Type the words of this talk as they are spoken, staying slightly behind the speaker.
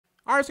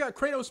Alright, so got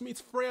Kratos meets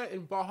Freya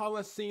in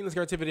Valhalla scene. Let's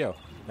go to the video.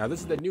 Now, this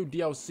is the new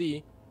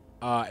DLC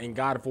in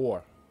God of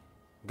War.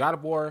 God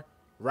of War,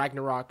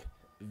 Ragnarok,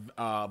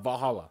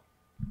 Valhalla.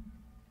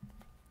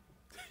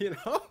 You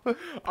know?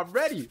 I'm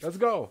ready. Let's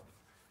go.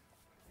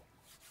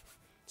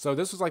 So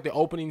this was like the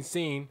opening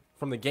scene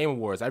from the Game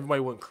Awards.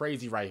 Everybody went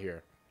crazy right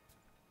here.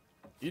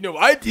 You know,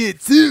 I did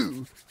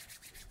too.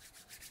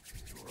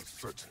 You are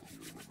certain you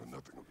remember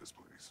nothing of this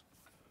place?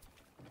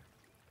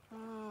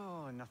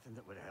 Oh, nothing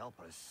that would help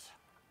us.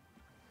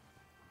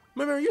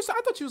 Remember,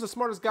 I thought you was the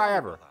smartest guy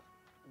ever.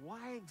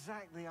 Why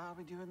exactly are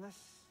we doing this?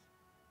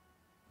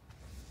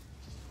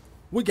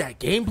 We got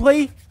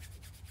gameplay?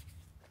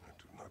 I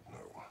do not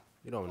know.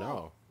 You don't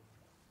know.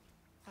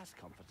 That's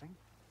comforting.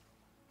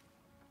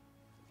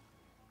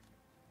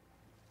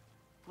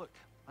 Look,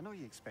 I know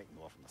you expect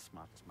more from the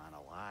smartest man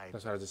alive.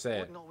 That's what I just said.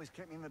 Wouldn't always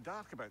keep me in the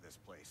dark about this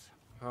place.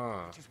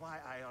 Huh. Which is why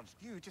I urged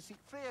you to seek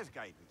Freya's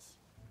guidance.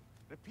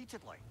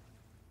 Repeatedly.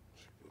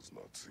 She does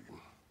not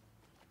seem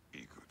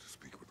eager to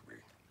speak with me.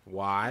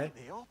 Why?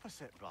 The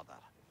opposite, brother.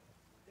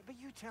 But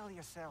you tell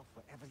yourself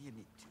whatever you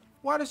need to.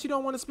 Why does she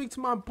don't want to speak to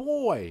my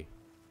boy?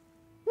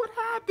 What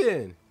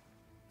happened?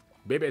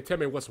 Baby, tell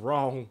me what's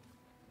wrong.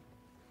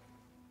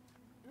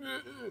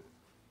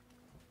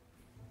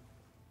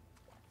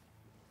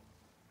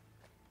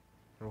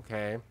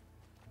 Okay.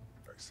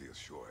 I see a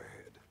shore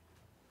ahead.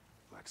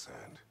 Black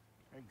sand.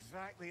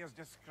 Exactly as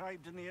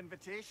described in the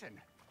invitation.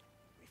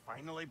 We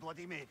finally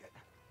bloody made it.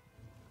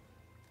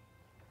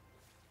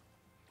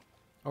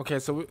 Okay,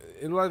 so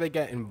it looked like they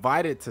got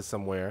invited to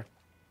somewhere.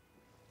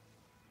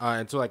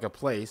 Into like a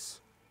place.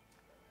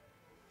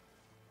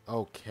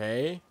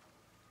 Okay.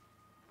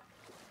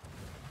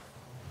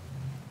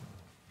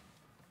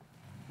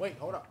 Wait,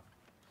 hold up.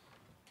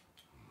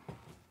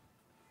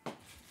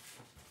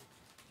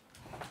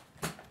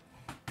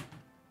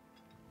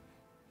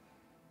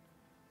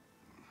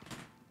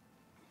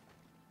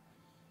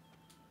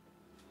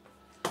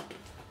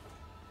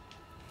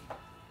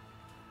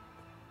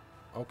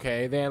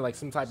 Okay, they're in like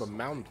some type of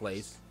mountain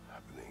place.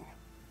 Happening.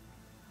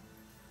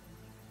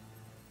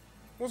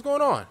 What's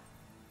going on?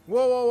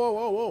 Whoa, whoa, whoa,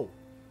 whoa, whoa.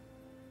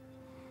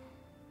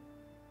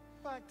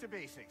 Back to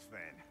basics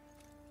then.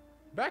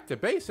 Back to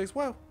basics?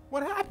 Well,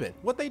 what happened?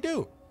 What'd they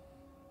do?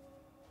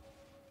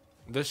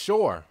 The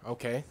shore.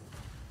 Okay.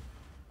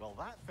 Well,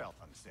 that felt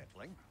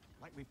unsettling.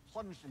 Like we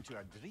plunged into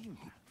a dream.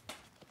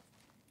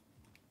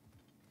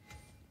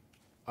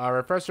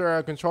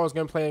 Refresher controls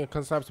gameplay and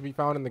concepts to be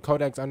found in the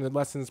codex under the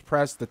lessons.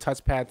 Press the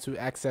touchpad to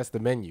access the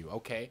menu.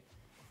 Okay.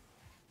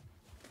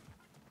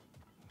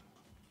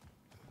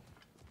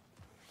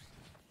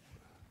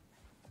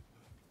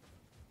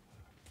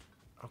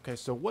 Okay,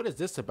 so what is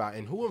this about,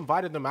 and who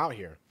invited them out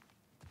here?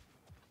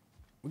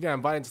 We got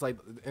invited to like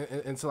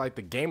into like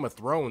the Game of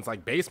Thrones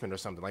like basement or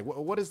something. Like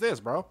what is this,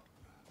 bro?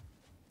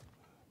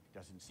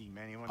 Doesn't seem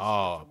anyone.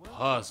 Oh,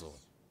 puzzle.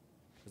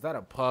 Is that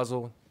a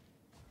puzzle?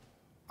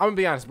 I'm gonna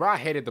be honest, bro. I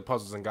hated the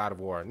puzzles in God of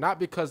War. Not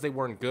because they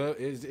weren't good.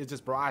 It's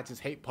just, bro, I just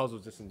hate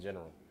puzzles just in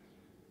general.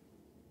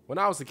 When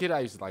I was a kid, I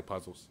used to like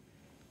puzzles.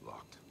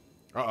 Locked.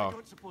 I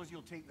don't suppose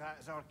you'll take that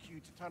as our cue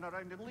to turn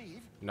around and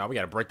leave? No, we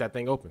gotta break that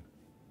thing open.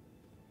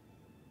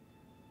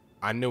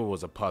 I knew it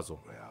was a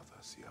puzzle.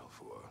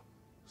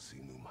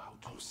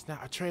 Oh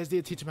snap! Atreus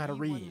did teach him how to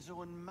read. One's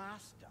own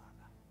master.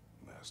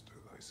 Master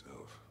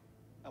thyself.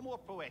 A more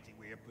poetic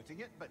way of putting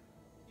it, but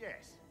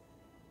yes.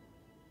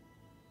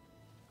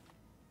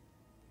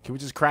 Can we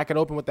just crack it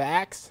open with the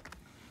axe?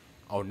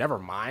 Oh, never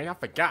mind. I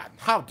forgot.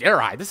 How dare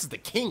I? This is the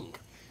king.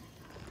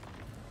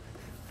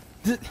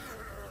 I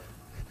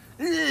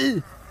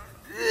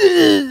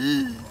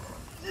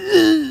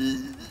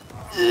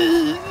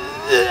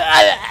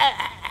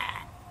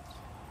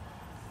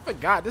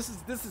forgot. This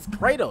is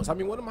Kratos. I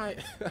mean, what am I?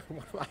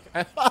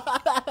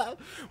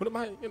 What am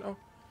I? You know,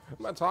 what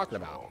am I talking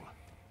about?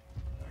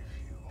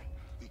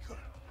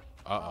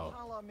 Uh-oh.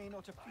 Valhalla may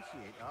not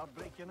appreciate our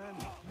breaking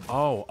in.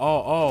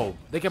 Oh.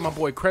 They get my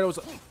boy Kratos.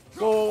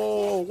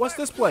 Whoa, what's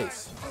this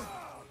place?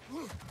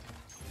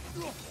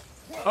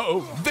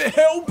 Uh-oh. The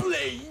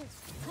Hellblade.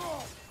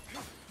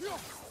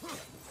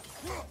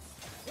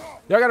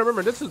 Y'all gotta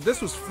remember,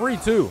 this was free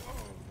too.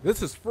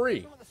 This is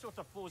free. Not the sort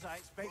of foes I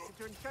expected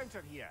to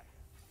encounter here.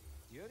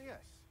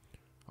 Curious.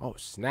 Oh,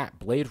 snap.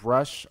 Blade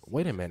Rush.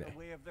 Wait a minute. The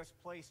way of this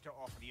place to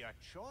offer you a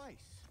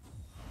choice.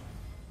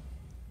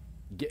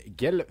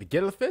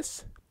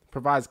 Gilifis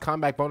provides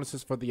combat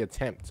bonuses for the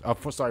attempt.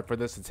 For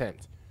this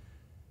attempt.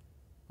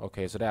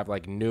 Okay, so they have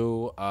like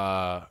new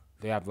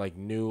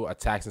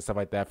attacks and stuff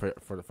like that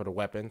for the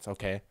weapons.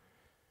 Okay.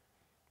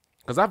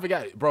 Cause I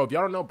forgot, bro. If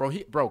y'all don't know, bro,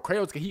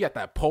 Kratos, he got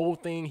that pole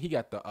thing. He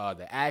got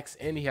the axe,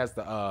 and he has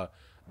the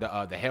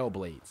hell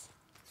blades.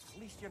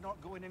 At least you're not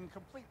going in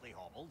completely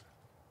hobbled.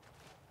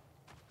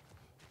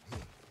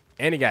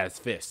 And he got his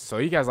fists. So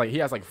he has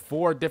like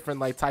 4 different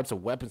like types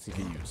of weapons he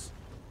can use.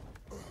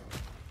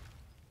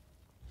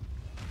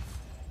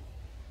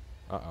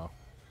 Uh-oh.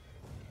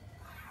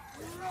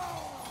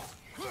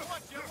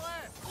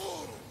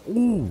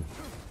 Ooh.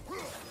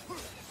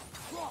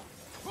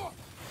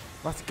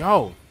 Let's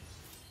go.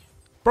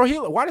 Bro,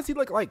 why does he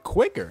look like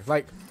quicker?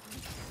 Like,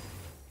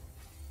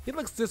 he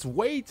looks this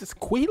way just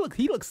quick.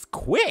 He looks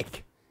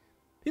quick.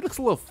 He looks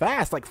a little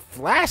fast, like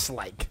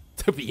Flash-like,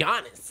 to be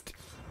honest.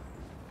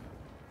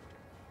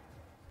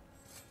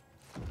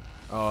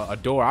 A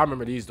door. I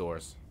remember these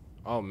doors.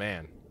 Oh,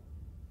 man.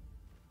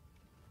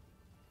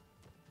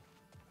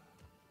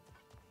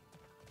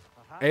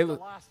 Hey,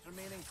 look. Last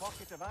remaining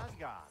pocket of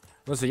Asgard.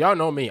 Listen, y'all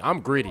know me. I'm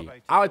greedy.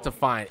 I like to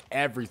find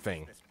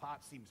everything. This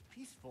part seems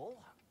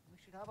peaceful. We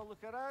should have a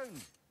look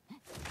around.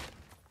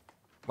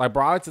 Like,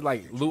 bro, I like to,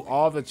 like, loot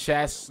all the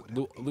chests,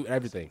 loot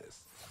everything.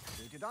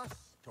 Suited us,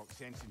 talk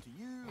sense into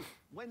you.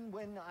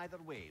 Win-win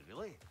either way,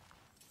 really.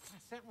 I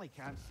certainly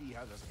can't see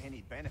how there's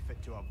any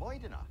benefit to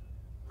avoiding her.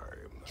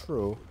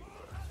 True.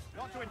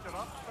 Not to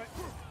interrupt, but...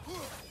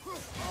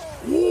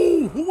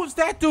 Ooh, who was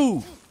that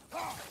dude?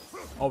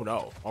 Oh,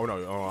 no. Oh,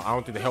 no. I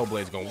don't think the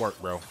Hellblade's gonna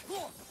work, bro.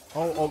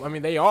 Oh, I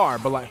mean, they are,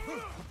 but, like...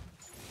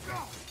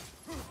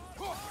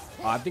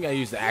 I think I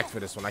used the axe for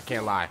this one. I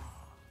can't lie.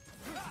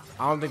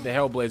 I don't think the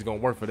Hellblade's gonna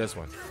work for this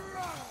one.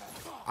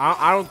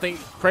 I don't think...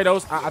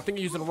 Kratos, I think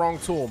you're using the wrong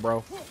tool,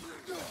 bro.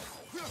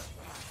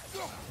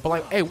 But,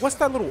 like, hey, what's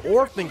that little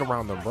orb thing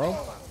around them, bro?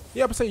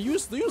 Yeah, but say,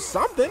 use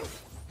something.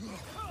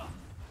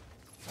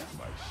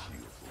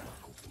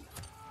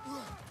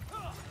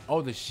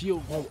 Oh, the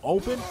shield won't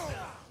open?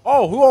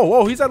 Oh,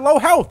 whoa, he's at low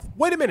health.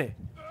 Wait a minute.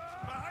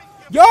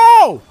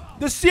 Yo,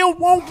 the shield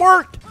won't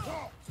work.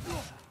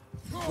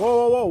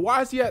 Whoa.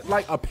 Why is he at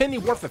like a penny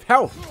worth of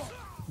health?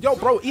 Yo,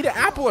 bro, eat an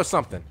apple or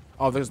something.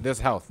 Oh, there's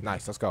health.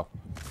 Nice, let's go.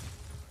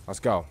 Let's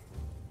go.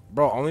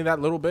 Bro, only that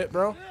little bit,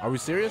 bro? Are we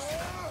serious?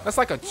 That's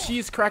like a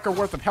cheese cracker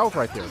worth of health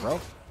right there,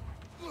 bro.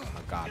 Oh,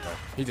 my God, bro.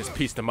 He just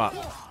pieced him up.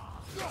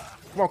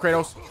 Come on,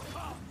 Kratos.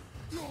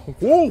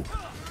 Whoa.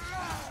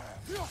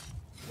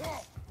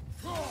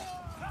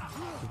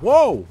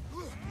 Whoa,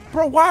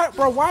 bro, why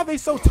are they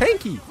so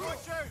tanky?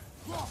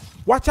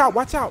 Watch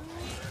out.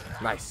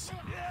 Nice.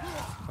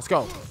 Let's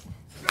go.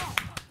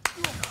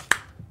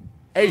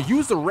 Hey,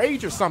 use the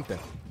rage or something.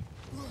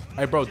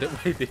 Hey, bro, did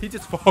he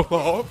just fall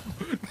off?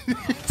 Did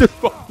he just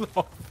fall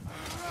off?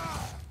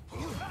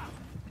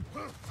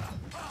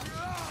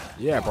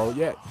 Yeah, bro,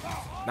 yeah.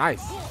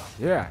 Nice.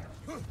 Yeah.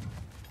 All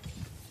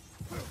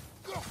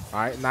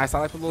right, nice. I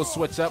like the little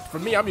switch up. For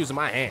me, I'm using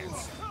my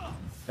hands.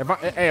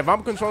 If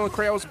I'm controlling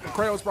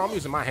Kratos, bro, I'm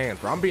using my hands,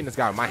 bro. I'm beating this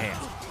guy with my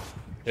hands.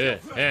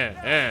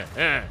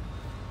 Yeah.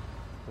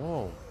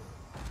 Whoa.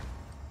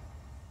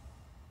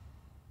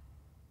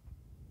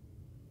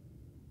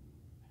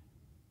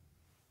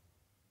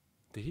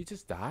 Did he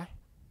just die?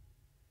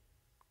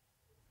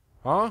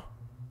 Huh?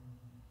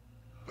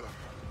 We're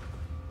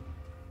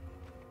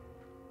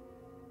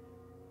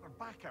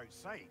back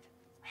outside.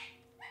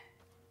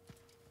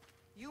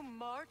 You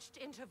marched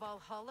into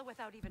Valhalla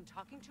without even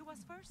talking to us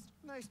first?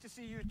 Nice to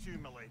see you too,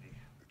 milady.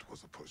 It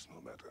was a personal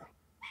matter,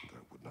 and I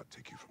would not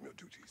take you from your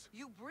duties.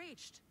 You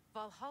breached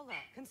Valhalla.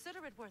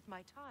 Consider it worth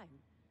my time.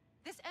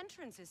 This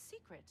entrance is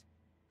secret.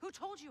 Who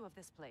told you of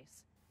this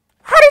place?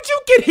 How did you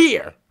get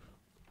here?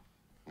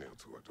 Nailed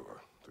to our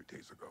door 3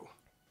 days ago.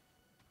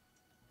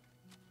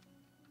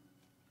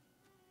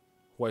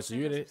 Wait, so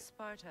you Citizens did? of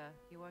Sparta,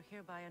 you are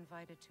hereby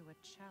invited to a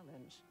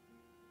challenge.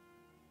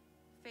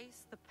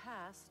 Face the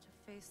past,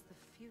 face the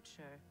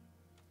future.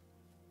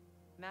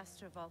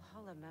 Master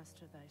Valhalla,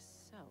 master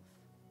thyself.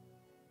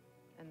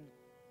 And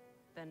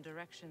then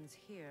directions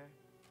here,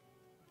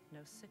 no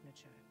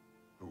signature.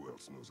 Who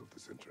else knows of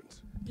this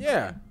entrance?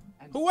 Yeah.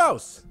 Who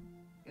else?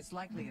 It's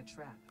likely a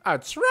trap. A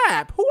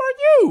trap? Who are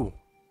you?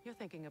 You're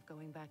thinking of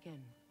going back in.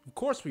 Of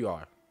course we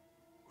are.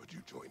 Would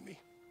you join me?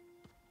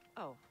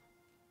 Oh,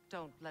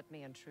 don't let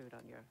me intrude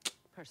on your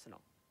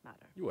personal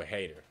matter. You a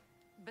hater.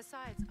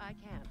 Besides, I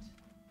can't.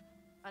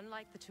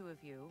 Unlike the two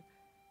of you,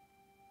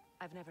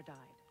 I've never died.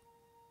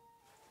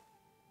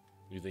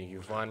 You think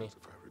you're funny? If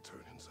I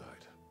return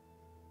inside.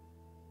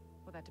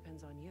 Well, that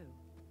depends on you.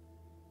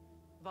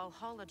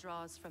 Valhalla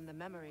draws from the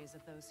memories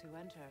of those who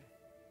enter.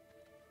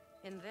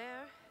 In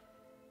there,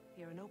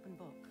 you're an open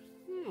book.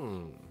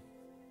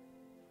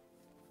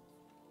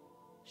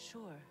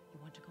 Sure, you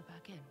want to go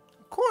back in?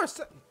 Of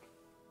course.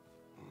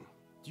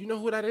 Do you know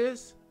who that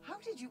is? How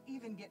did you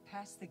even get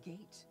past the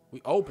gate?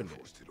 We opened it.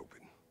 Forced it open.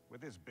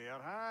 With his bare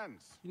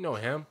hands. You know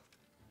him.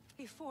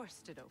 He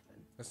forced it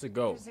open. That's the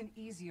goat. There's an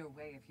easier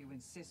way if you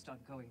insist on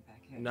going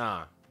back in.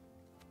 Nah.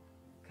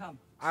 Come.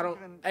 I don't.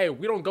 Hey,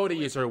 we don't go the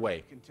easier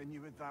way.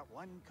 Continue with that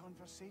one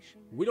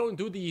conversation. We don't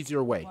do the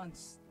easier way.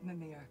 Once,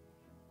 Mimir.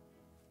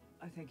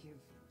 I think you've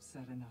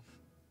said enough.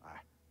 Aye.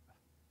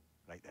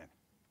 Right then.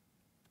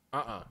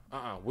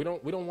 We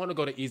don't want to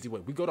go the easy way.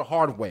 We go the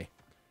hard way.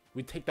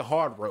 We take the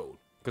hard road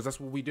because that's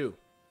what we do.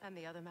 And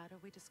the other matter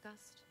we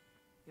discussed?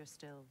 You're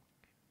still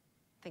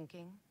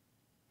thinking,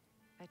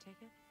 I take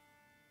it?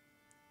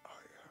 I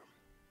am.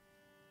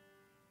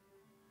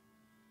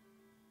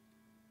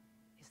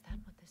 Is that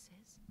what this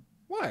is?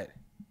 What?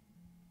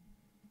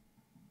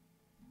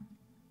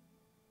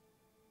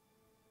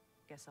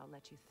 Guess I'll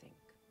let you think,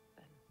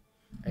 then.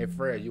 Hey,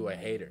 Freya, you a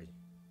hater.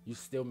 You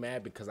still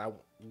mad because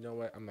you know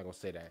what? I'm not gonna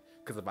say that.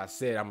 Because if I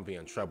said I'm gonna be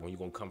in trouble, you're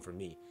gonna come for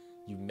me.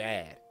 You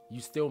mad? You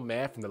still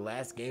mad from the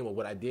last game or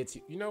what I did to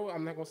you? You know what?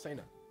 I'm not gonna say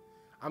nothing.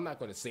 I'm not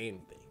gonna say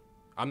anything.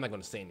 I'm not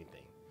gonna say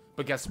anything.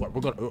 But guess what?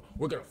 We're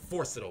gonna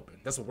force it open.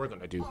 That's what we're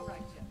gonna do. All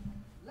right, Jim.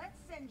 Let's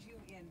send you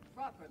in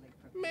properly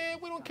prepared. Man,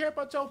 we don't care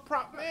about your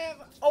prop, man.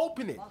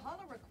 Open it.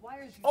 Valhalla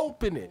requires you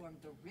Open to it. perform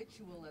the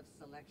ritual of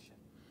selection.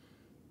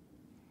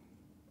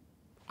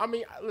 I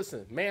mean,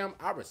 listen, ma'am,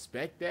 I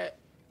respect that,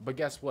 but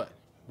guess what?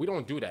 We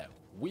don't do that.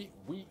 We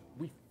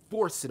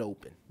force it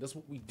open. That's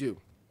what we do.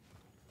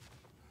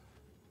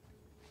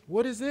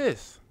 What is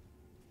this?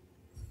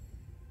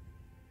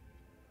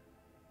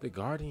 The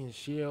Guardian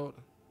Shield.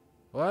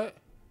 What?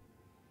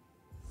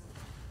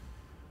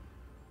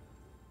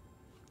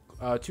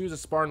 Choose a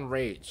Spartan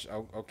Rage.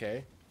 Oh,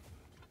 okay.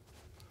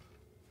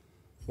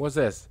 What's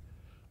this?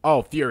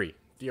 Oh, Fury.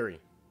 Fury.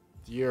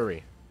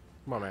 Fury.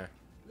 Come on, man.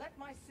 Let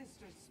my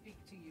sisters speak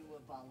to you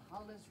of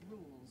Valhalla's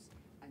rules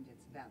and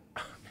its values.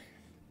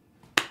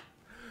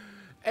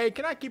 Hey,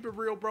 can I keep it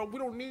real, bro? We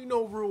don't need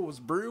no rules,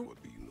 bro.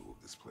 What do you know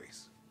of this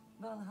place?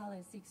 Valhalla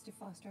seeks to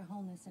foster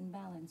wholeness and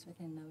balance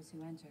within those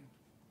who enter.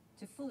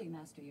 To fully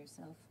master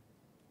yourself,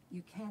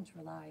 you can't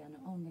rely on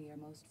only your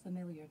most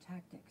familiar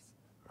tactics.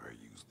 I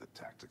use the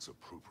tactics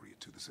appropriate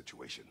to the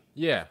situation.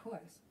 Yeah. Of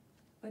course,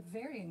 but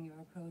varying your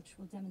approach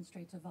will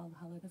demonstrate to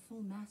Valhalla the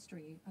full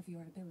mastery of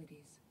your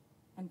abilities,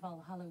 and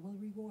Valhalla will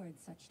reward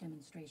such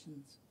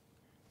demonstrations.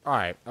 All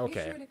right. Be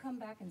Okay. sure to come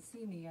back and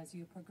see me as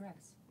you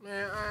progress.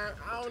 Man,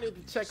 I don't need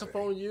to check up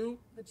on you.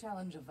 The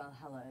challenge of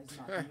Valhalla is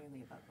not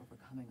merely about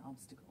overcoming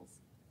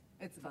obstacles.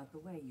 It's about the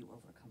way you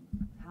overcome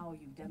them, how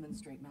you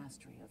demonstrate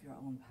mastery of your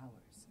own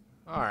powers.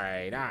 All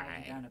right. All You're right.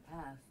 heading down a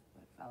path,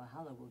 but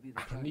Valhalla will be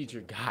the I don't need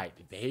your guide,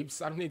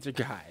 babes. I don't need your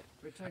guide.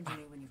 Return to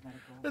me when you've met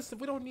a goal. Listen,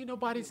 we don't need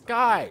nobody's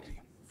guide.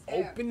 There,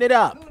 Open it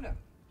up. Luna,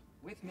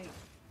 with me.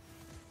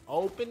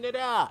 Open it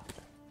up.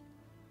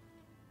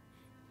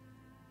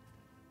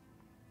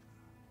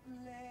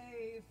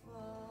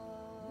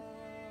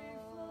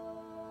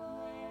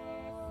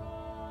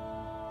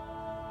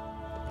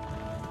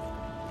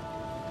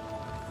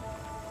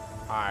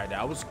 Alright,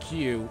 that was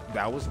cute.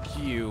 That was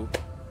cute.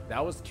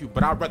 That was cute.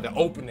 But I'd rather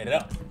open it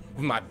up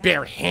with my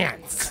bare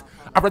hands.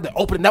 I'd rather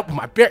open it up with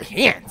my bare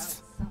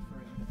hands.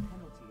 Suffering the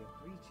penalty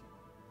of breaching.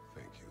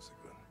 Thank you,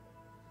 Sigmund.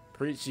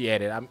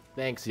 Appreciate it.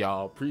 Thanks,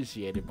 y'all.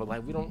 Appreciate it. But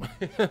like, we don't,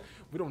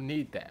 we don't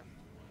need that.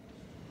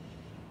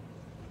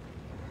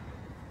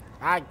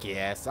 I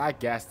guess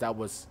that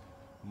was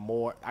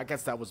more. I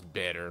guess that was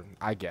better.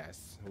 I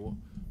guess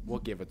we'll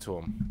give it to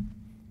him.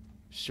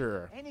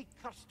 Sure. Any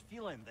cursed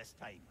feeling this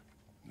time?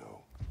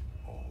 No,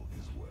 all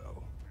is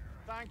well.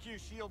 Thank you,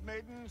 shield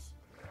maidens.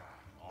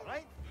 All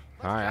right.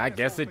 All right. I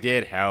guess it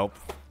did help.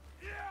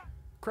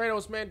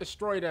 Kratos, man,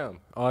 destroy them.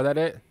 Oh, that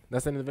it?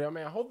 That's the end of the video,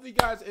 man. Hopefully you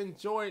guys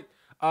enjoyed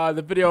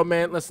the video,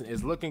 man. Listen,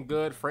 it's looking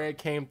good. Freya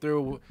came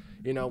through,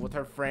 you know, with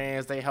her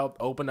friends. They helped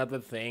open up the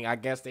thing. I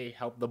guess they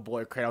helped the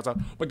boy Kratos out.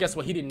 But guess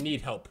what? He didn't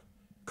need help.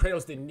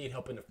 Kratos didn't need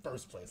help in the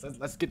first place.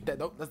 Let's get that.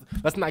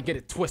 Let's not get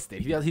it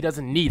twisted. He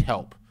doesn't need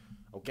help.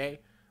 Okay.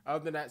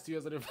 Other than that, see you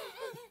guys later.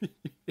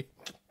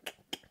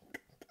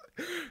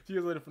 See you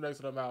guys later for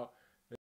next one. I'm out.